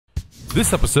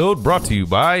This episode brought to you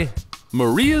by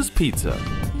Maria's Pizza.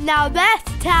 Now that's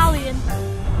Italian.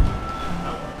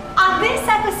 On this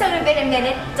episode of In a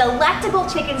Minute, delectable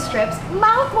chicken strips,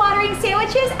 mouth-watering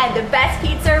sandwiches, and the best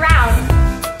pizza around.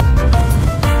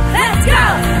 Let's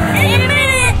go! In a Minute!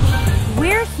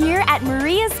 We're here at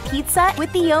Maria's Pizza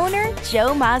with the owner,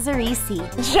 Joe Mazzarisi.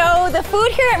 Joe, the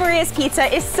food here at Maria's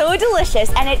Pizza is so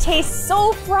delicious and it tastes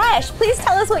so fresh. Please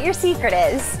tell us what your secret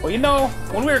is. Well, you know,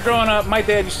 when we were growing up, my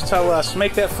dad used to tell us,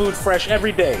 make that food fresh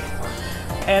every day.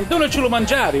 And dono chulo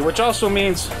mangiare, which also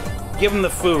means give them the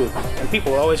food. And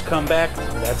people always come back,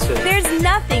 that's it. There's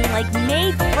nothing like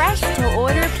made fresh to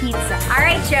order pizza. All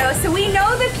right, Joe, so we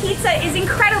know the pizza is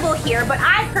incredible here, but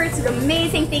I've heard some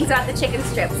amazing things about the chicken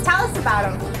strips. Tell us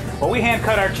about them. Well, we hand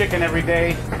cut our chicken every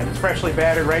day, and it's freshly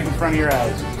battered right in front of your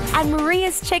eyes. And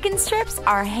Maria's chicken strips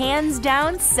are hands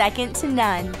down second to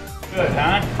none. Good,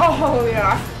 huh? Oh,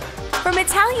 yeah. From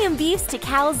Italian beefs to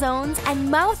calzones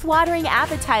and mouth-watering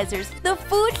appetizers, the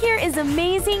food here is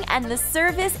amazing and the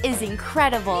service is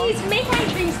incredible. Please make my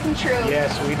dreams come true. Yes,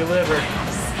 we deliver.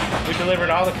 We delivered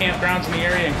all the campgrounds in the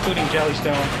area, including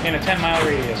Jellystone, in a 10-mile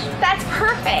radius. That's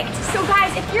perfect. So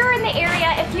guys, if you're in the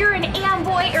area, if you're in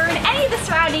Amboy or in any of the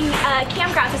surrounding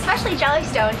campgrounds, especially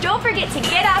Jellystone, don't forget to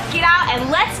get up, get out, and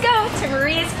let's go to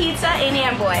Maria's Pizza in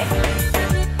Amboy.